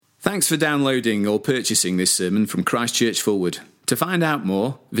Thanks for downloading or purchasing this sermon from Christ Church Fulwood. To find out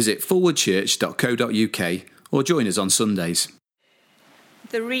more, visit fulwoodchurch.co.uk or join us on Sundays.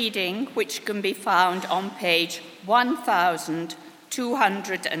 The reading, which can be found on page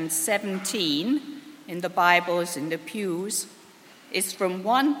 1217 in the Bibles in the pews, is from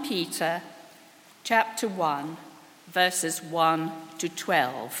 1 Peter chapter 1, verses 1 to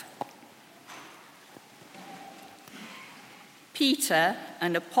 12. Peter,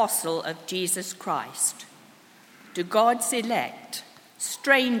 an apostle of Jesus Christ, to God's elect,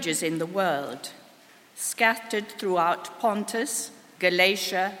 strangers in the world, scattered throughout Pontus,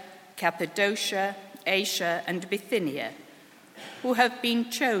 Galatia, Cappadocia, Asia, and Bithynia, who have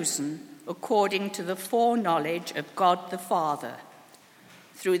been chosen according to the foreknowledge of God the Father,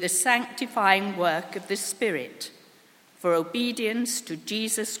 through the sanctifying work of the Spirit, for obedience to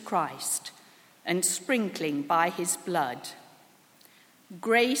Jesus Christ and sprinkling by his blood.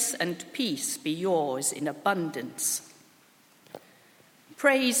 Grace and peace be yours in abundance.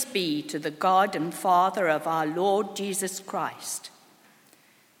 Praise be to the God and Father of our Lord Jesus Christ.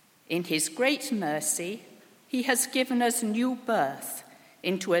 In his great mercy, he has given us new birth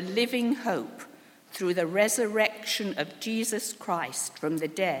into a living hope through the resurrection of Jesus Christ from the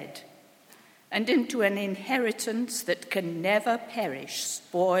dead, and into an inheritance that can never perish,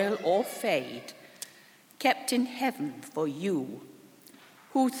 spoil, or fade, kept in heaven for you,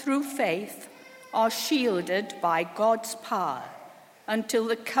 who through faith are shielded by God's power until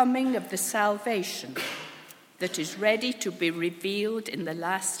the coming of the salvation that is ready to be revealed in the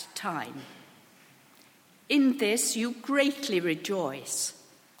last time. In this you greatly rejoice,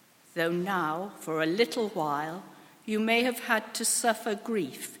 though now, for a little while, you may have had to suffer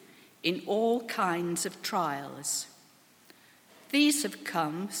grief in all kinds of trials. These have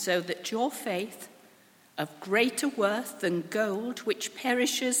come so that your faith, of greater worth than gold, which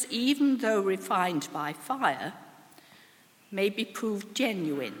perishes even though refined by fire, may be proved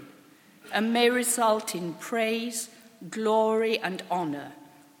genuine and may result in praise, glory, and honor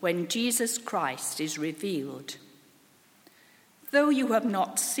when Jesus Christ is revealed. Though you have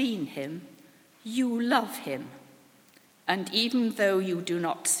not seen him, you love him, and even though you do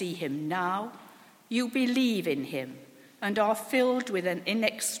not see him now, you believe in him and are filled with an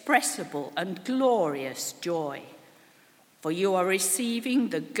inexpressible and glorious joy, for you are receiving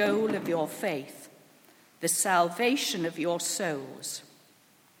the goal of your faith, the salvation of your souls.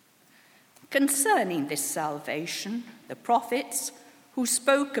 Concerning this salvation, the prophets, who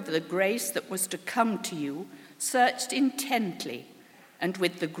spoke of the grace that was to come to you, searched intently and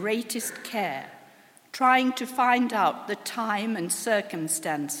with the greatest care, trying to find out the time and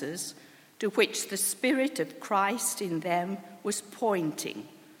circumstances to which the Spirit of Christ in them was pointing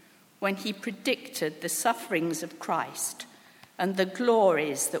when he predicted the sufferings of Christ and the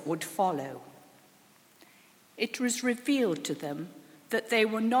glories that would follow. It was revealed to them that they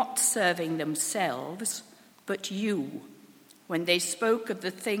were not serving themselves, but you, when they spoke of the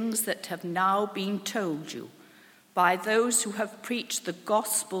things that have now been told you by those who have preached the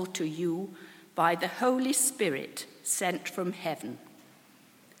gospel to you by the Holy Spirit sent from heaven.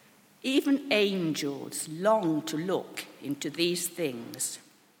 Even angels long to look into these things.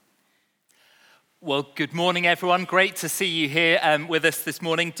 Well, good morning, everyone. Great to see you here with us this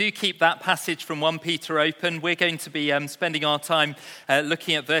morning. Do keep that passage from 1 Peter open. We're going to be spending our time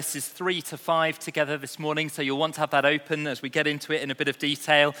looking at verses 3 to 5 together this morning, so you'll want to have that open as we get into it in a bit of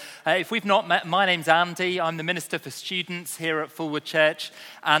detail. If we've not met, my name's Andy. I'm the Minister for Students here at Fulwood Church,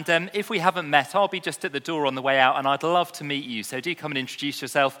 and if we haven't met, I'll be just at the door on the way out, and I'd love to meet you, so do come and introduce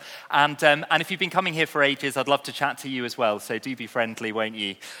yourself. And if you've been coming here for ages, I'd love to chat to you as well, so do be friendly, won't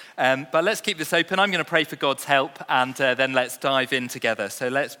you? But let's keep this open. I'm going to pray for God's help, and then let's dive in together. So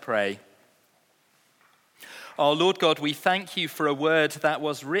let's pray. Our Lord God, we thank you for a word that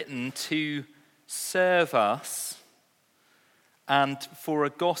was written to serve us and for a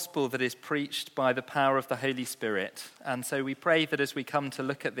gospel that is preached by the power of the Holy Spirit. And so we pray that as we come to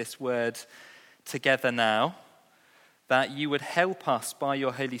look at this word together now, that you would help us by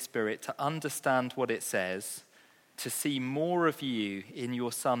your Holy Spirit to understand what it says, to see more of you in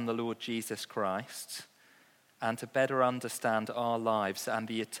your Son, the Lord Jesus Christ, and to better understand our lives and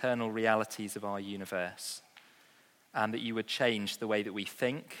the eternal realities of our universe, and that you would change the way that we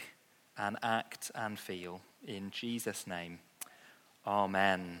think and act and feel. In Jesus' name,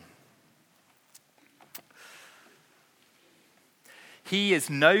 amen. He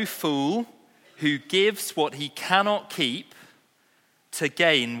is no fool who gives what he cannot keep to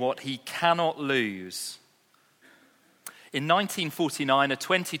gain what he cannot lose. In 1949, a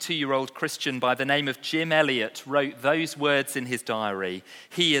 22-year-old Christian by the name of Jim Elliot wrote those words in his diary: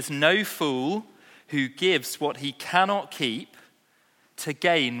 "He is no fool who gives what he cannot keep to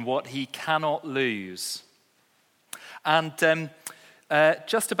gain what he cannot lose." And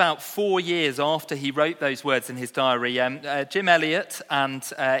just about 4 years after he wrote those words in his diary, Jim Elliot and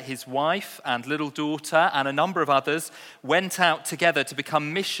his wife and little daughter and a number of others went out together to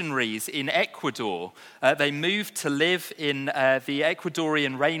become missionaries in Ecuador. They moved to live in the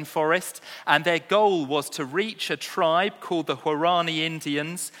Ecuadorian rainforest, and their goal was to reach a tribe called the Huarani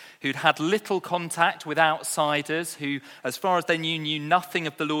Indians, who'd had little contact with outsiders, who, as far as they knew nothing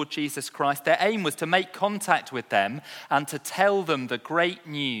of the Lord Jesus Christ. Their aim was to make contact with them and to tell them the great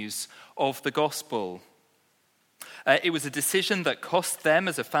news of the gospel. It was a decision that cost them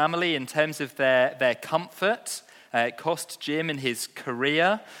as a family in terms of their comfort. It cost Jim in his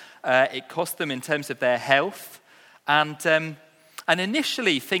career. It cost them in terms of their health. And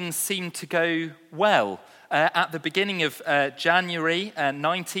initially, things seemed to go well. At the beginning of January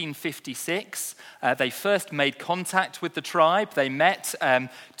 1956, they first made contact with the tribe. They met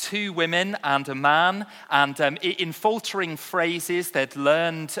 2 women and a man, and in faltering phrases they'd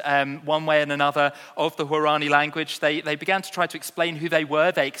learned one way and another of the Huarani language. They began to try to explain who they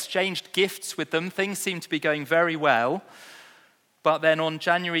were. They exchanged gifts with them. Things seemed to be going very well. But then on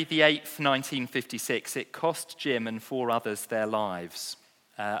January the 8th, 1956, it cost Jim and 4 others their lives.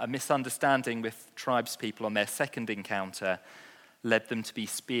 A misunderstanding with tribespeople on their second encounter led them to be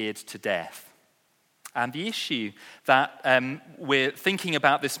speared to death. And the issue that we're thinking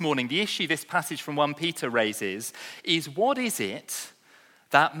about this morning, the issue this passage from 1 Peter raises, is what is it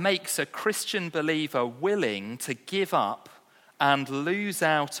that makes a Christian believer willing to give up and lose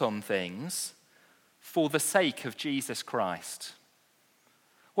out on things for the sake of Jesus Christ?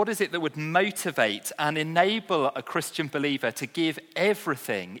 What is it that would motivate and enable a Christian believer to give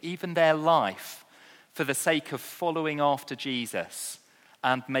everything, even their life, for the sake of following after Jesus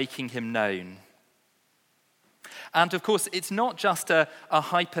and making him known? And of course, it's not just a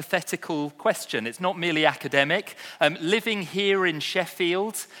hypothetical question. It's not merely academic. Living here in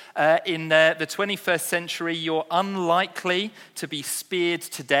Sheffield in the 21st century, you're unlikely to be speared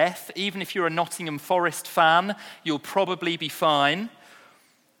to death. Even if you're a Nottingham Forest fan, you'll probably be fine.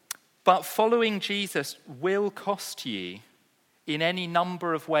 But following Jesus will cost you in any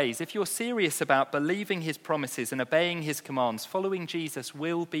number of ways. If you're serious about believing his promises and obeying his commands, following Jesus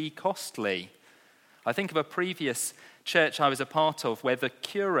will be costly. I think of a previous church I was a part of where the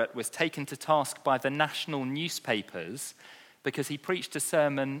curate was taken to task by the national newspapers because he preached a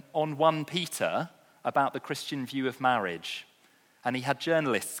sermon on 1 Peter about the Christian view of marriage. And he had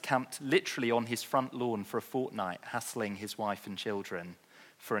journalists camped literally on his front lawn for a fortnight, hassling his wife and children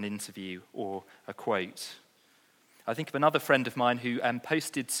for an interview or a quote. I think of another friend of mine who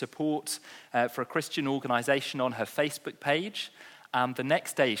posted support for a Christian organisation on her Facebook page, and the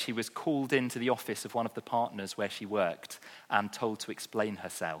next day she was called into the office of one of the partners where she worked and told to explain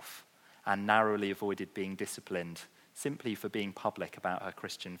herself, and narrowly avoided being disciplined simply for being public about her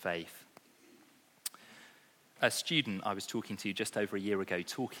Christian faith. A student I was talking to just over a year ago,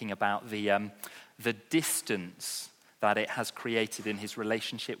 talking about the distance that it has created in his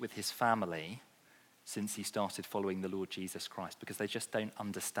relationship with his family since he started following the Lord Jesus Christ, because they just don't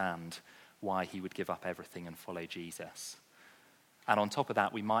understand why he would give up everything and follow Jesus. And on top of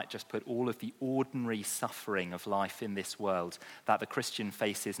that, we might just put all of the ordinary suffering of life in this world that the Christian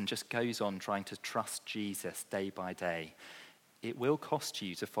faces and just goes on trying to trust Jesus day by day. It will cost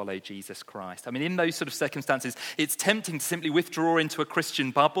you to follow Jesus Christ. I mean, in those sort of circumstances, it's tempting to simply withdraw into a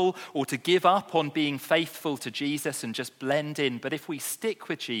Christian bubble or to give up on being faithful to Jesus and just blend in. But if we stick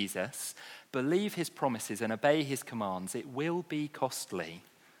with Jesus, believe his promises and obey his commands, it will be costly.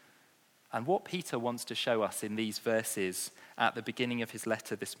 And what Peter wants to show us in these verses at the beginning of his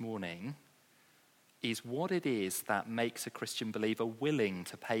letter this morning is what it is that makes a Christian believer willing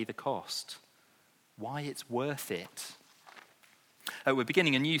to pay the cost, why it's worth it. We're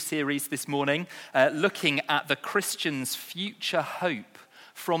beginning a new series this morning, looking at the Christian's future hope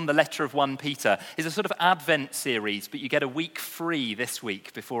from the letter of 1 Peter. It's a sort of Advent series, but you get a week free this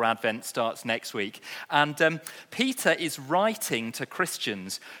week before Advent starts next week. And Peter is writing to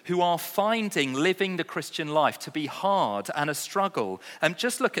Christians who are finding living the Christian life to be hard and a struggle.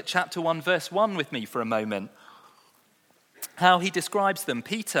 Just look at chapter 1, verse 1 with me for a moment. How he describes them: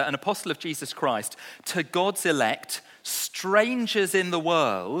 Peter, an apostle of Jesus Christ, to God's elect, strangers in the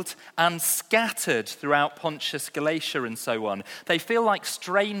world and scattered throughout Pontus, Galatia and so on. They feel like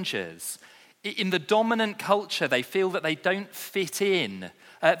strangers In the dominant culture, they feel that they don't fit in.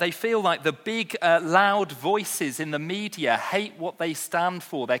 They feel like the big, loud voices in the media hate what they stand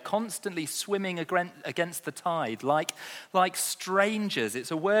for. They're constantly swimming against the tide, like strangers. It's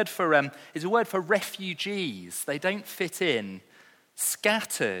a word for refugees. They don't fit in.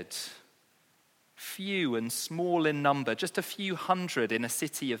 Scattered, few and small in number, just a few hundred in a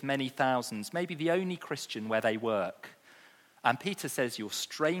city of many thousands, maybe the only Christian where they work. And Peter says, you're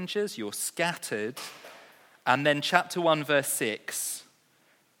strangers, you're scattered. And then chapter 1, verse 6,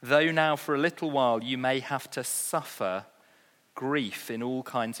 though now for a little while you may have to suffer grief in all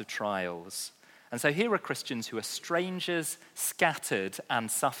kinds of trials. And so here are Christians who are strangers, scattered and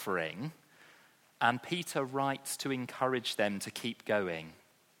suffering. And Peter writes to encourage them to keep going.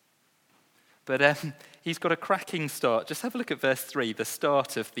 But he's got a cracking start. Just have a look at verse 3, the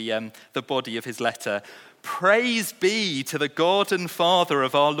start of the body of his letter. Praise be to the God and Father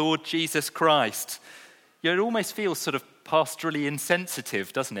of our Lord Jesus Christ. It almost feels sort of pastorally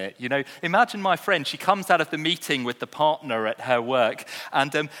insensitive, doesn't it? Imagine my friend, she comes out of the meeting with the partner at her work,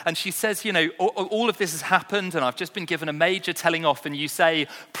 and she says, all of this has happened, and I've just been given a major telling off, and you say,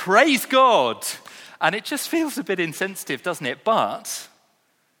 praise God. And it just feels a bit insensitive, doesn't it? But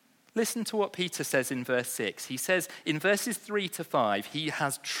listen to what Peter says in verse 6. He says in verses 3 to 5, he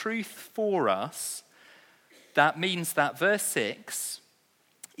has truth for us. That means that verse 6,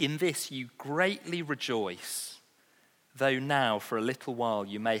 in this you greatly rejoice, though now for a little while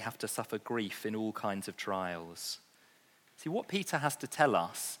you may have to suffer grief in all kinds of trials. See, what Peter has to tell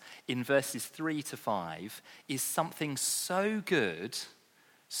us in verses 3 to 5 is something so good,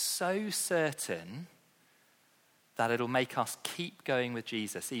 so certain, that it'll make us keep going with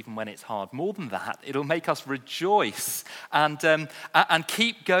Jesus even when it's hard. More than that, it'll make us rejoice and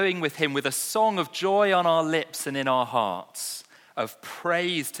keep going with him with a song of joy on our lips and in our hearts, of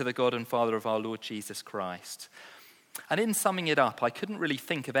praise to the God and Father of our Lord Jesus Christ. And in summing it up, I couldn't really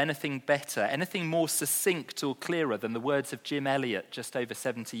think of anything better, anything more succinct or clearer than the words of Jim Elliot just over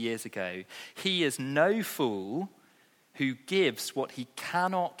 70 years ago. He is no fool who gives what he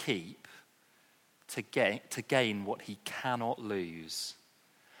cannot keep to gain what he cannot lose.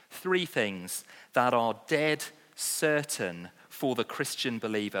 3 things that are dead certain for the Christian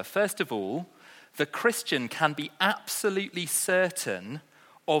believer. First of all, the Christian can be absolutely certain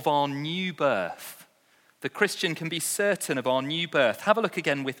of our new birth. The Christian can be certain of our new birth. Have a look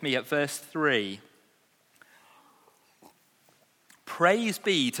again with me at verse 3. Praise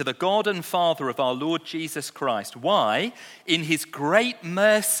be to the God and Father of our Lord Jesus Christ. Why? In his great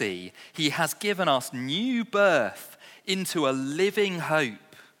mercy, he has given us new birth into a living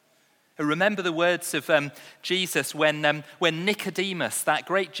hope. Remember the words of Jesus when Nicodemus, that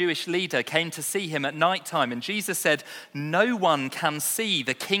great Jewish leader, came to see him at night time. And Jesus said, no one can see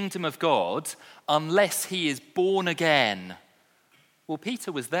the kingdom of God unless he is born again. Well,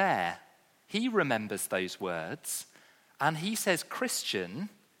 Peter was there. He remembers those words. And he says, Christian,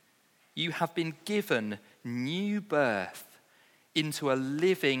 you have been given new birth into a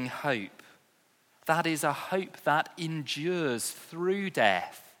living hope. That is a hope that endures through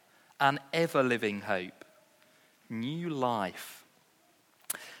death, an ever-living hope. New life.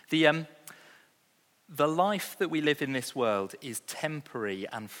 The life that we live in this world is temporary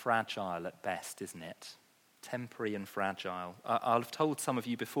and fragile at best, isn't it? Temporary and fragile. I've told some of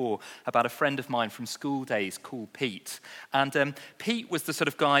you before about a friend of mine from school days called Pete. And Pete was the sort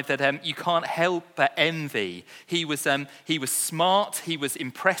of guy that you can't help but envy. He was smart, he was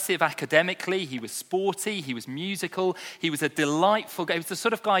impressive academically, he was sporty, he was musical, he was a delightful guy. He was the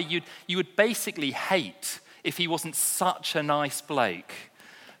sort of guy you would basically hate if he wasn't such a nice bloke.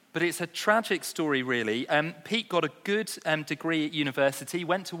 But it's a tragic story, really. Pete got a good degree at university,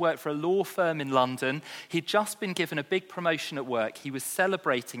 went to work for a law firm in London. He'd just been given a big promotion at work. He was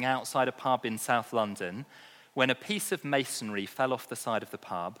celebrating outside a pub in South London when a piece of masonry fell off the side of the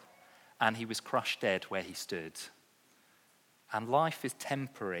pub and he was crushed dead where he stood. And life is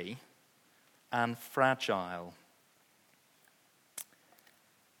temporary and fragile.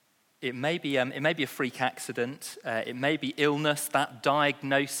 It may be a freak accident. It may be illness, that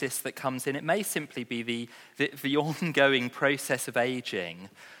diagnosis that comes in. It may simply be the ongoing process of aging.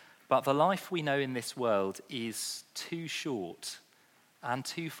 But the life we know in this world is too short and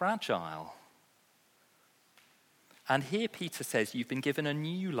too fragile. And here Peter says, you've been given a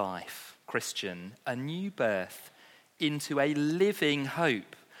new life, Christian, a new birth into a living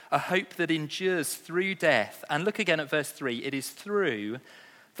hope, a hope that endures through death. And look again at verse 3. It is through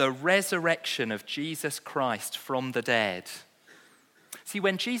the resurrection of Jesus Christ from the dead. See,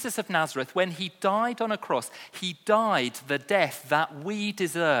 when Jesus of Nazareth, when he died on a cross, he died the death that we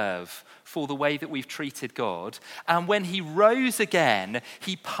deserve for the way that we've treated God. And when he rose again,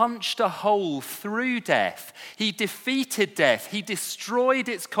 he punched a hole through death. He defeated death. He destroyed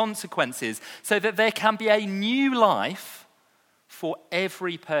its consequences so that there can be a new life for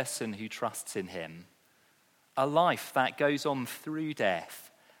every person who trusts in him. A life that goes on through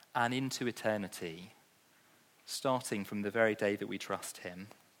death and into eternity, starting from the very day that we trust him.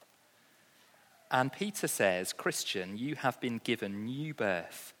 And Peter says, Christian, you have been given new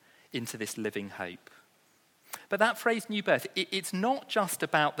birth into this living hope. But that phrase new birth, it's not just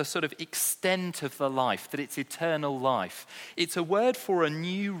about the sort of extent of the life, that it's eternal life. It's a word for a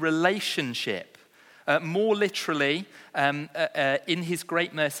new relationship. More literally, in his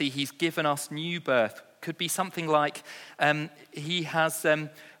great mercy, he's given us new birth. Could be something like, he has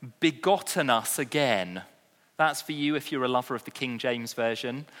begotten us again. That's for you if you're a lover of the King James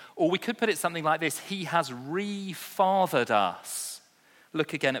Version. Or we could put it something like this: he has re-fathered us.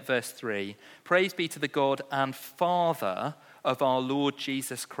 Look again at verse 3. Praise be to the God and Father of our Lord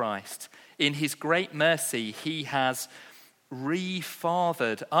Jesus Christ. In his great mercy, he has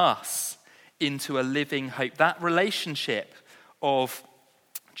re-fathered us into a living hope. That relationship of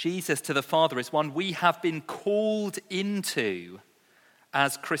Jesus to the Father is one we have been called into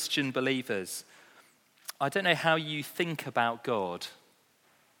as Christian believers. I don't know how you think about God.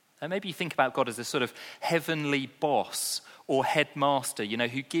 Maybe you think about God as a sort of heavenly boss or headmaster,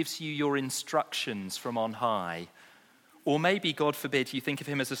 who gives you your instructions from on high. Or maybe, God forbid, you think of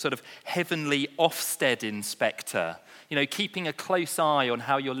him as a sort of heavenly Ofsted inspector, keeping a close eye on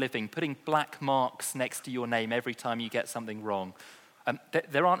how you're living, putting black marks next to your name every time you get something wrong.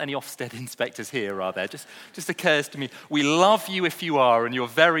 There aren't any Ofsted inspectors here, are there? Just occurs to me. We love you if you are, and you're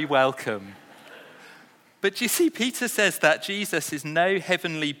very welcome. But you see, Peter says that Jesus is no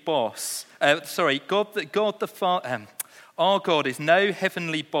heavenly boss. Our God is no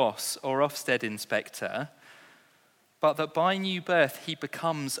heavenly boss or Ofsted inspector, but that by new birth he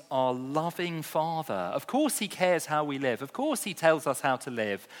becomes our loving Father. Of course he cares how we live. Of course he tells us how to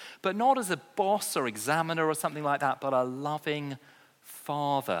live, but not as a boss or examiner or something like that, but a loving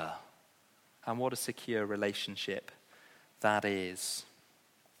Father. And what a secure relationship that is.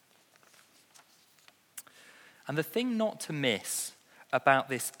 And the thing not to miss about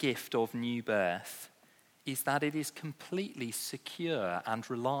this gift of new birth is that it is completely secure and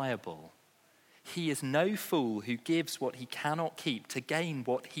reliable. He is no fool who gives what he cannot keep to gain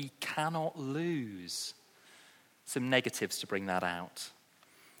what he cannot lose. Some negatives to bring that out.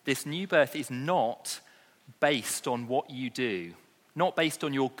 This new birth is not based on what you do, not based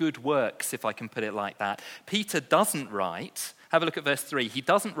on your good works, if I can put it like that. Peter doesn't write, have a look at verse 3, he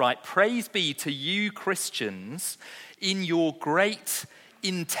doesn't write, praise be to you Christians in your great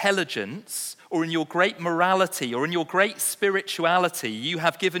intelligence or in your great morality or in your great spirituality, you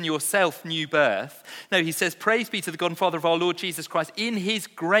have given yourself new birth. No, he says, praise be to the God and Father of our Lord Jesus Christ. In his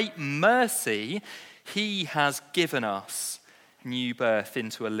great mercy, he has given us new birth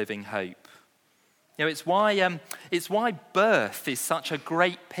into a living hope. It's why birth is such a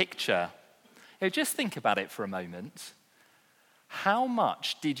great picture. Just think about it for a moment. How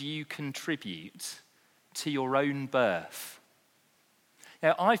much did you contribute to your own birth?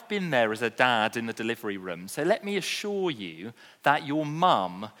 I've been there as a dad in the delivery room, so let me assure you that your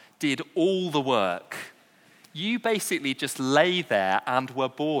mum did all the work. You basically just lay there and were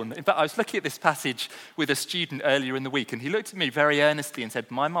born. In fact, I was looking at this passage with a student earlier in the week, and he looked at me very earnestly and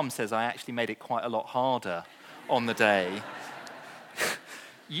said, my mum says I actually made it quite a lot harder on the day.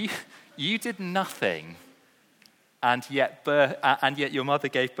 You did nothing, and yet your mother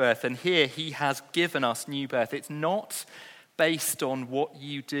gave birth. And here he has given us new birth. It's not based on what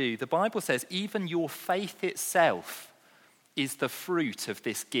you do. The Bible says even your faith itself is the fruit of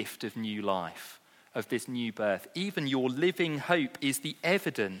this gift of new life, of this new birth. Even your living hope is the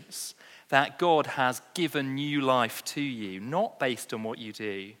evidence that God has given new life to you, not based on what you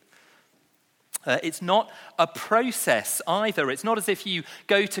do. It's not a process either. It's not as if you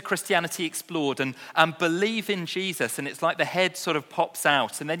go to Christianity Explored and believe in Jesus and it's like the head sort of pops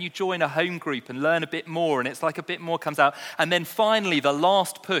out and then you join a home group and learn a bit more and it's like a bit more comes out. And then finally, the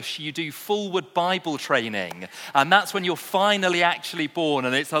last push, you do Fullwood Bible training. And that's when you're finally actually born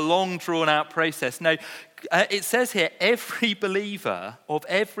and it's a long drawn out process. No, it says here, every believer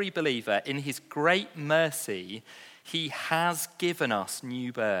in his great mercy, he has given us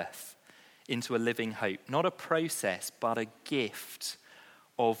new birth into a living hope. Not a process, but a gift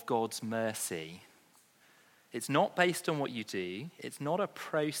of God's mercy. It's not based on what you do. It's not a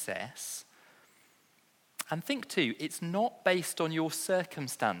process. And think too, it's not based on your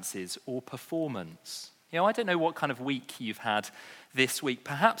circumstances or performance. I don't know what kind of week you've had this week.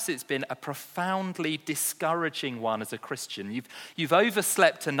 Perhaps it's been a profoundly discouraging one as a Christian. You've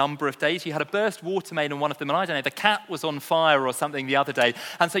overslept a number of days. You had a burst water main on one of them, and I don't know, the cat was on fire or something the other day.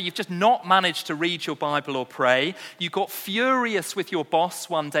 And so you've just not managed to read your Bible or pray. You got furious with your boss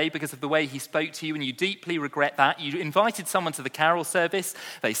one day because of the way he spoke to you, and you deeply regret that. You invited someone to the carol service.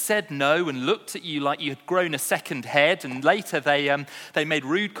 They said no and looked at you like you had grown a second head. And later they made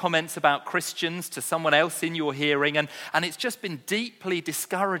rude comments about Christians to someone else in your hearing. And it's just been deeply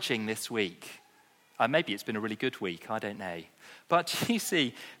discouraging this week. Maybe it's been a really good week, I don't know. But you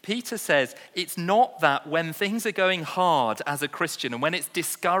see, Peter says it's not that when things are going hard as a Christian and when it's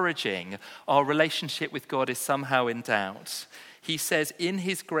discouraging, our relationship with God is somehow in doubt. He says in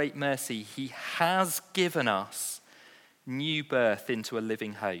his great mercy, he has given us new birth into a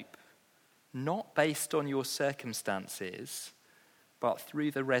living hope, not based on your circumstances, but through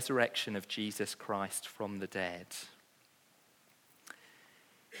the resurrection of Jesus Christ from the dead.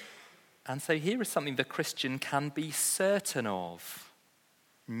 And so here is something the Christian can be certain of.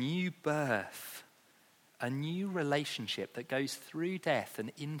 New birth, a new relationship that goes through death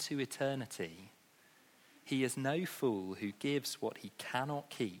and into eternity. He is no fool who gives what he cannot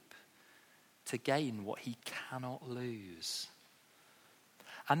keep to gain what he cannot lose.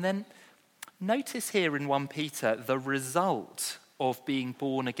 And then notice here in 1 Peter the result of being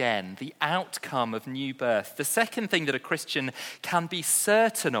born again, the outcome of new birth. The second thing that a Christian can be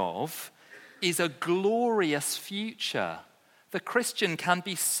certain of is a glorious future. The Christian can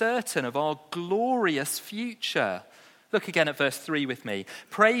be certain of our glorious future. Look again at verse 3 with me.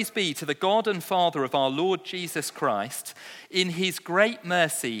 Praise be to the God and Father of our Lord Jesus Christ. In his great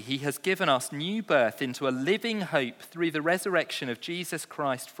mercy, he has given us new birth into a living hope through the resurrection of Jesus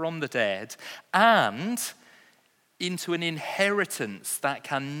Christ from the dead, and into an inheritance that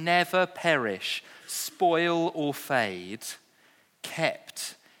can never perish, spoil or fade,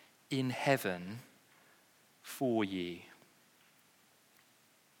 kept in heaven for you.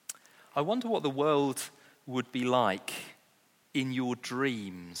 I wonder what the world would be like in your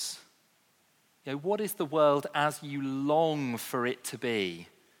dreams. What is the world as you long for it to be?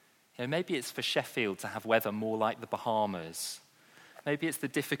 Maybe it's for Sheffield to have weather more like the Bahamas. Maybe it's the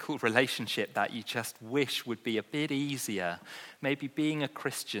difficult relationship that you just wish would be a bit easier. Maybe being a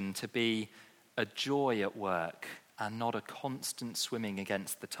Christian to be a joy at work and not a constant swimming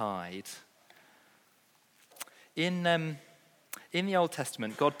against the tide. In the Old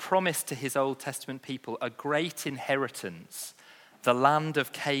Testament, God promised to his Old Testament people a great inheritance, the land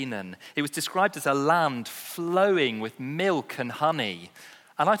of Canaan. It was described as a land flowing with milk and honey.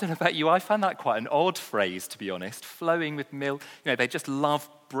 And I don't know about you, I find that quite an odd phrase, to be honest, flowing with milk. They just love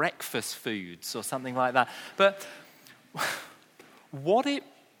breakfast foods or something like that. But what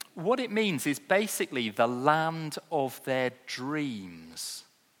it means is basically the land of their dreams.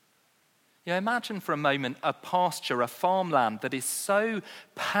 Imagine for a moment a pasture, a farmland that is so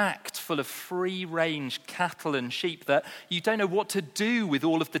packed full of free-range cattle and sheep that you don't know what to do with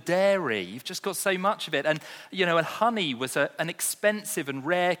all of the dairy. You've just got so much of it. And, and honey was an expensive and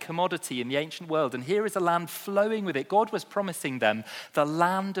rare commodity in the ancient world. And here is a land flowing with it. God was promising them the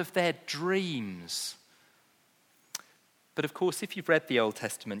land of their dreams. But of course, if you've read the Old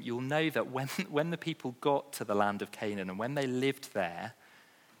Testament, you'll know that when the people got to the land of Canaan and when they lived there,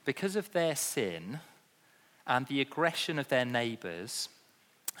 because of their sin and the aggression of their neighbours,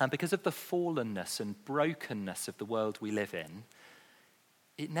 and because of the fallenness and brokenness of the world we live in,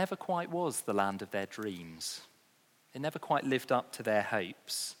 it never quite was the land of their dreams. It never quite lived up to their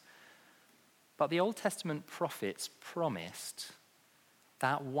hopes. But the Old Testament prophets promised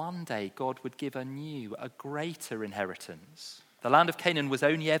that one day God would give a new, a greater inheritance. The land of Canaan was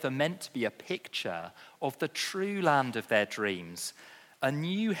only ever meant to be a picture of the true land of their dreams, a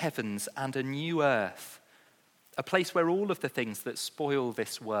new heavens and a new earth, a place where all of the things that spoil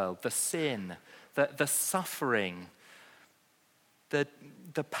this world, the sin, the suffering, the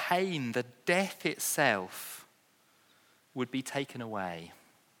pain, the death itself, would be taken away.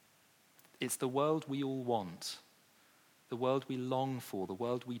 It's the world we all want, the world we long for, the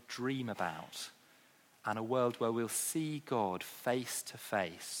world we dream about, and a world where we'll see God face to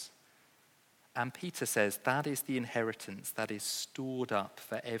face. And Peter says that is the inheritance that is stored up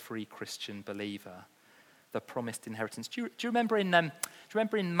for every Christian believer, the promised inheritance. Do you remember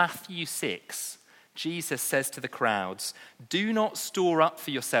in Matthew 6, Jesus says to the crowds, "Do not store up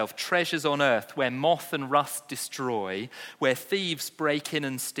for yourself treasures on earth where moth and rust destroy, where thieves break in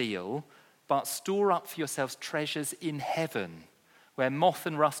and steal, but store up for yourselves treasures in heaven, where moth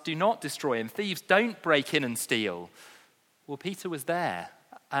and rust do not destroy and thieves don't break in and steal. Well, Peter was there,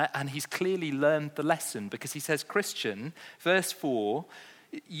 and he's clearly learned the lesson, because he says, Christian, verse 4,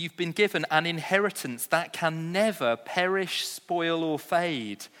 you've been given an inheritance that can never perish, spoil, or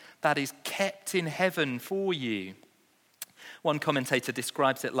fade, that is kept in heaven for you. One commentator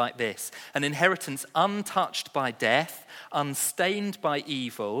describes it like this: an inheritance untouched by death, unstained by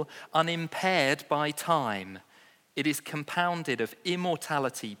evil, unimpaired by time. It is compounded of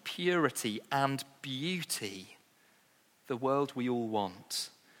immortality, purity, and beauty. The world we all want,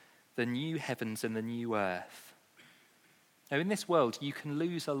 the new heavens and the new earth. Now, in this world, you can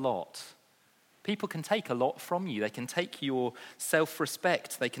lose a lot. People can take a lot from you. They can take your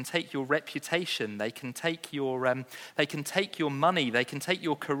self-respect. They can take your reputation. They can take your money. They can take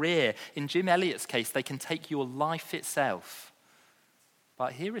your career. In Jim Elliot's case, they can take your life itself.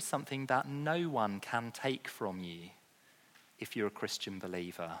 But here is something that no one can take from you if you're a Christian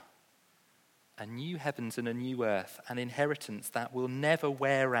believer. A new heavens and a new earth, an inheritance that will never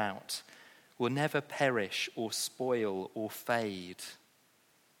wear out, will never perish or spoil or fade.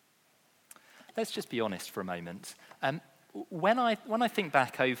 Let's just be honest for a moment. When I think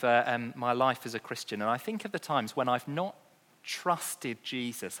back over my life as a Christian, and I think of the times when I've not trusted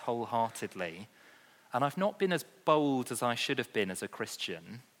Jesus wholeheartedly, and I've not been as bold as I should have been as a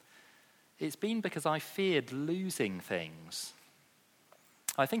Christian, it's been because I feared losing things.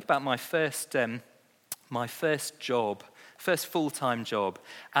 I think about my first full-time job,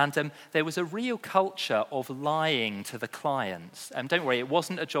 and there was a real culture of lying to the clients. Don't worry, it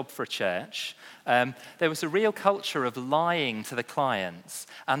wasn't a job for a church. There was a real culture of lying to the clients,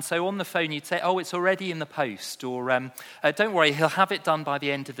 and so on the phone you'd say, "Oh, it's already in the post," or "Don't worry, he'll have it done by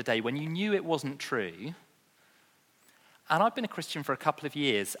the end of the day," when you knew it wasn't true. And I've been a Christian for a couple of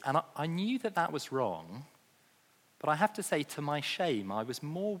years, and I knew that was wrong, but I have to say, to my shame, I was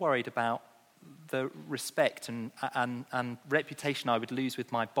more worried about the respect and reputation I would lose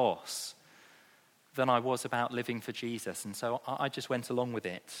with my boss than I was about living for Jesus. And so I just went along with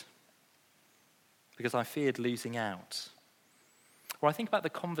it because I feared losing out. Or I think about the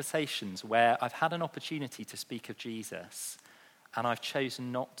conversations where I've had an opportunity to speak of Jesus and I've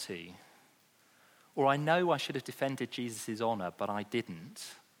chosen not to. Or I know I should have defended Jesus' honor, but I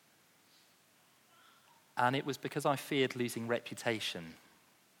didn't. And it was because I feared losing reputation.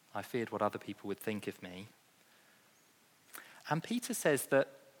 I feared what other people would think of me. And Peter says that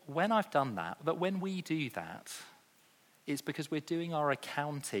when I've done that when we do that, it's because we're doing our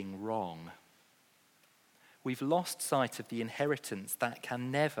accounting wrong. We've lost sight of the inheritance that can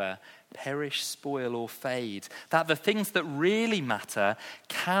never perish, spoil, or fade. That the things that really matter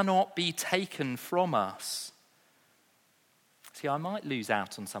cannot be taken from us. See, I might lose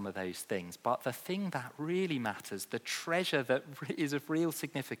out on some of those things, but the thing that really matters, the treasure that is of real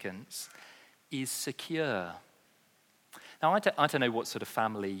significance, is secure. Now, I don't know what sort of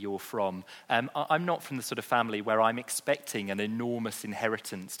family you're from. I'm not from the sort of family where I'm expecting an enormous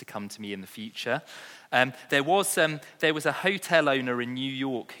inheritance to come to me in the future. There was a hotel owner in New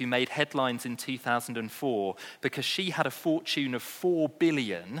York who made headlines in 2004 because she had a fortune of $4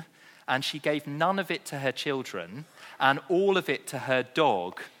 billion, and she gave none of it to her children and all of it to her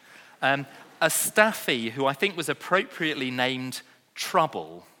dog, a staffy who I think was appropriately named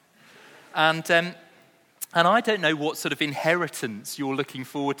Trouble. And I don't know what sort of inheritance you're looking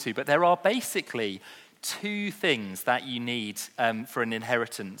forward to, but there are basically two things that you need for an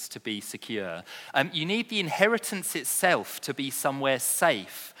inheritance to be secure. You need the inheritance itself to be somewhere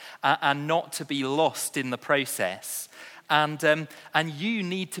safe and not to be lost in the process. And you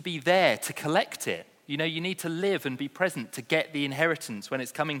need to be there to collect it. You know, you need to live and be present to get the inheritance when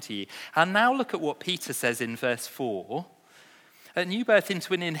it's coming to you. And now look at what Peter says in verse 4. A new birth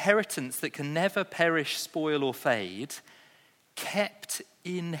into an inheritance that can never perish, spoil, or fade, kept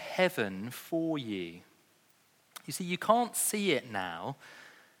in heaven for you. You see, you can't see it now,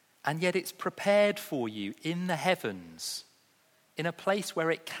 and yet it's prepared for you in the heavens, in a place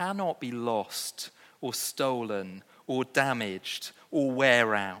where it cannot be lost or stolen or damaged or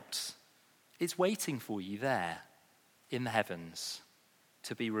wear out. It's waiting for you there in the heavens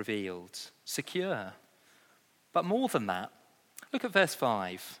to be revealed, secure. But more than that, look at verse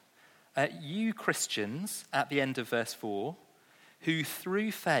 5. You Christians, at the end of verse 4, who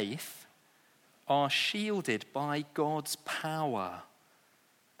through faith are shielded by God's power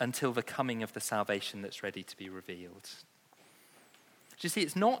until the coming of the salvation that's ready to be revealed. Do you see,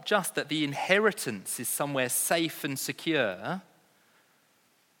 it's not just that the inheritance is somewhere safe and secure,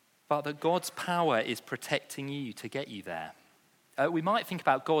 but that God's power is protecting you to get you there. We might think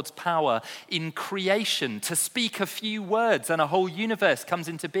about God's power in creation, to speak a few words and a whole universe comes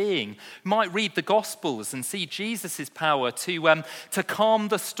into being. We might read the Gospels and see Jesus' power to calm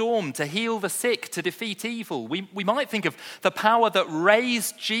the storm, to heal the sick, to defeat evil. We might think of the power that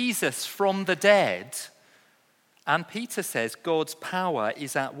raised Jesus from the dead. And Peter says God's power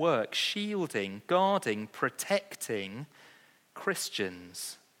is at work, shielding, guarding, protecting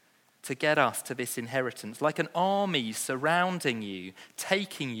Christians to get us to this inheritance, like an army surrounding you,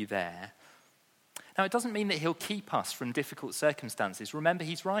 taking you there. Now, it doesn't mean that he'll keep us from difficult circumstances. Remember,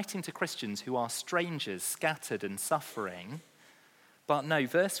 he's writing to Christians who are strangers, scattered and suffering. But no,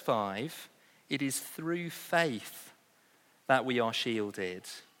 verse 5, it is through faith that we are shielded.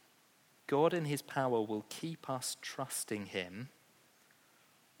 God in his power will keep us trusting him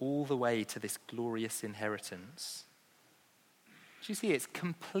all the way to this glorious inheritance. Do you see, it's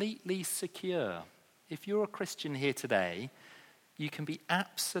completely secure. If you're a Christian here today, you can be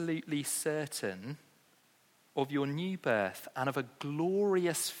absolutely certain of your new birth and of a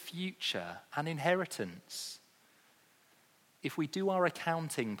glorious future and inheritance. If we do our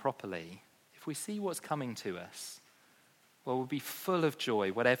accounting properly, if we see what's coming to us, well, we'll be full of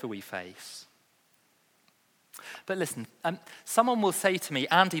joy whatever we face. But listen, someone will say to me,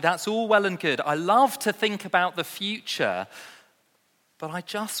 Andy, that's all well and good. I love to think about the future, but I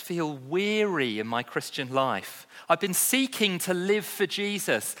just feel weary in my Christian life. I've been seeking to live for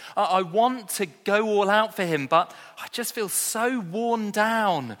Jesus. I want to go all out for him, but I just feel so worn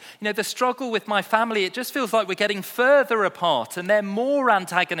down. You know, the struggle with my family, it just feels like we're getting further apart and they're more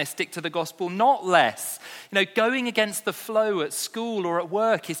antagonistic to the gospel, not less. You know, going against the flow at school or at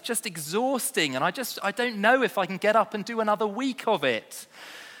work is just exhausting, and I don't know if I can get up and do another week of it.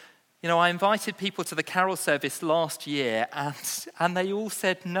 You know, I invited people to the carol service last year and they all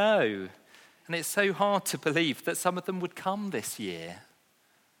said no. And it's so hard to believe that some of them would come this year.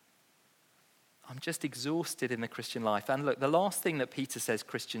 I'm just exhausted in the Christian life. And look, the last thing that Peter says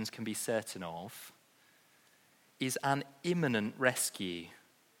Christians can be certain of is an imminent rescue.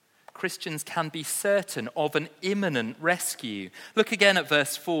 Christians can be certain of an imminent rescue. Look again at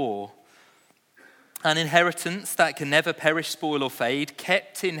verse 4. An inheritance that can never perish, spoil, or fade,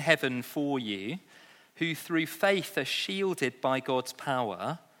 kept in heaven for you, who through faith are shielded by God's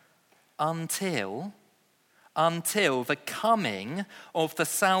power until the coming of the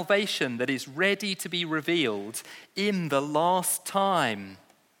salvation that is ready to be revealed in the last time.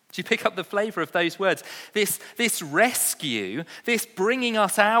 Do you pick up the flavor of those words? This rescue, this bringing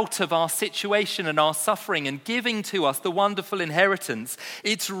us out of our situation and our suffering and giving to us the wonderful inheritance,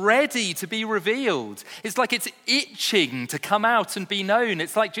 it's ready to be revealed. It's like it's itching to come out and be known.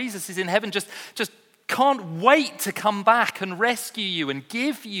 It's like Jesus is in heaven, just can't wait to come back and rescue you and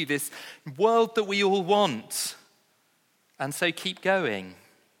give you this world that we all want. And so keep going.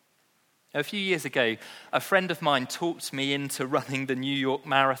 A few years ago, a friend of mine talked me into running the New York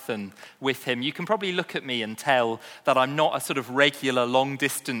Marathon with him. You can probably look at me and tell that I'm not a sort of regular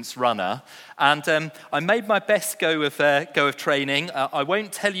long-distance runner. And I made my best go of training. I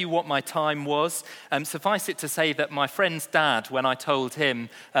won't tell you what my time was. Suffice it to say that my friend's dad, when I told him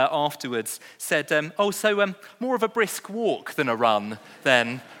afterwards, said, more of a brisk walk than a run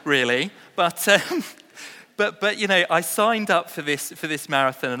then, really. But you know, I signed up for this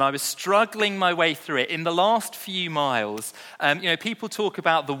marathon and I was struggling my way through it. In the last few miles, people talk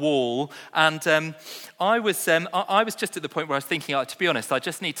about the wall, and I was just at the point where I was thinking, to be honest, I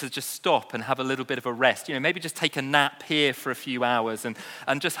just need to just stop and have a little bit of a rest. You know, maybe just take a nap here for a few hours and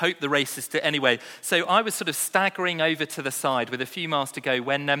just hope the race is anyway. So I was sort of staggering over to the side with a few miles to go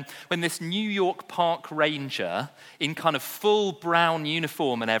when this New York Park Ranger in kind of full brown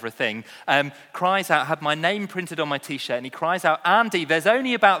uniform and everything cries out, had my name printed on my t-shirt, and he cries out, Andy, there's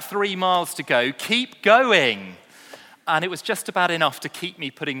only about 3 miles to go, keep going. And it was just about enough to keep me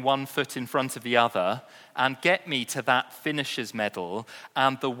putting one foot in front of the other and get me to that finisher's medal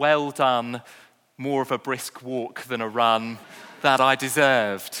and the well done, more of a brisk walk than a run that I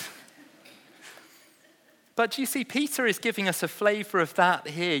deserved. But you see, Peter is giving us a flavor of that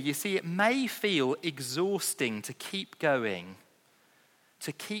here. You see, it may feel exhausting to keep going,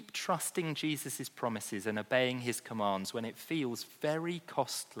 to keep trusting Jesus' promises and obeying his commands when it feels very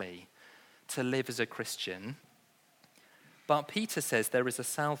costly to live as a Christian. But Peter says there is a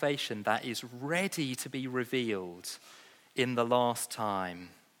salvation that is ready to be revealed in the last time.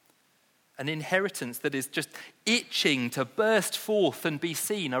 An inheritance that is just itching to burst forth and be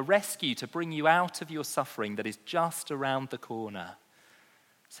seen, a rescue to bring you out of your suffering that is just around the corner.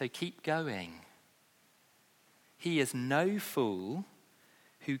 So keep going. He is no fool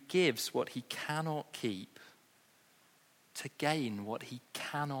who gives what he cannot keep to gain what he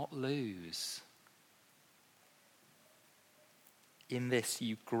cannot lose. In this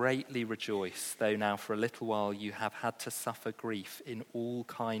you greatly rejoice, though now for a little while you have had to suffer grief in all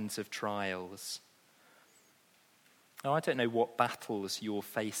kinds of trials. Now, I don't know what battles you're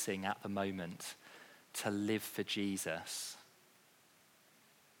facing at the moment to live for Jesus.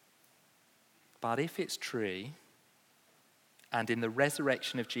 But if it's true, and in the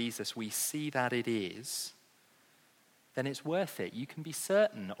resurrection of Jesus we see that it is, then it's worth it. You can be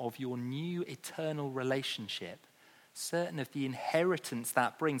certain of your new eternal relationship, certain of the inheritance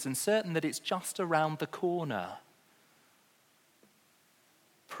that brings, and certain that it's just around the corner.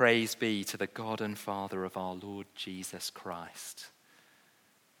 Praise be to the God and Father of our Lord Jesus Christ.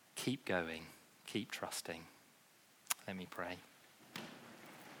 Keep going, keep trusting. Let me pray.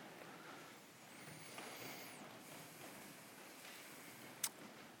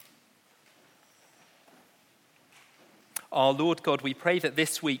 Our Lord God, we pray that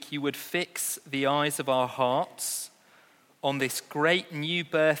this week you would fix the eyes of our hearts on this great new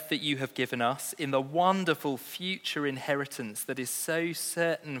birth that you have given us, in the wonderful future inheritance that is so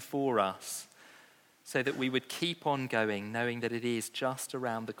certain for us, so that we would keep on going, knowing that it is just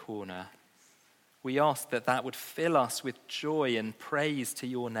around the corner. We ask that that would fill us with joy and praise to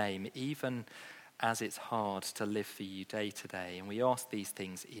your name, even as it's hard to live for you day to day. And we ask these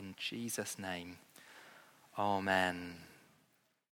things in Jesus' name. Amen.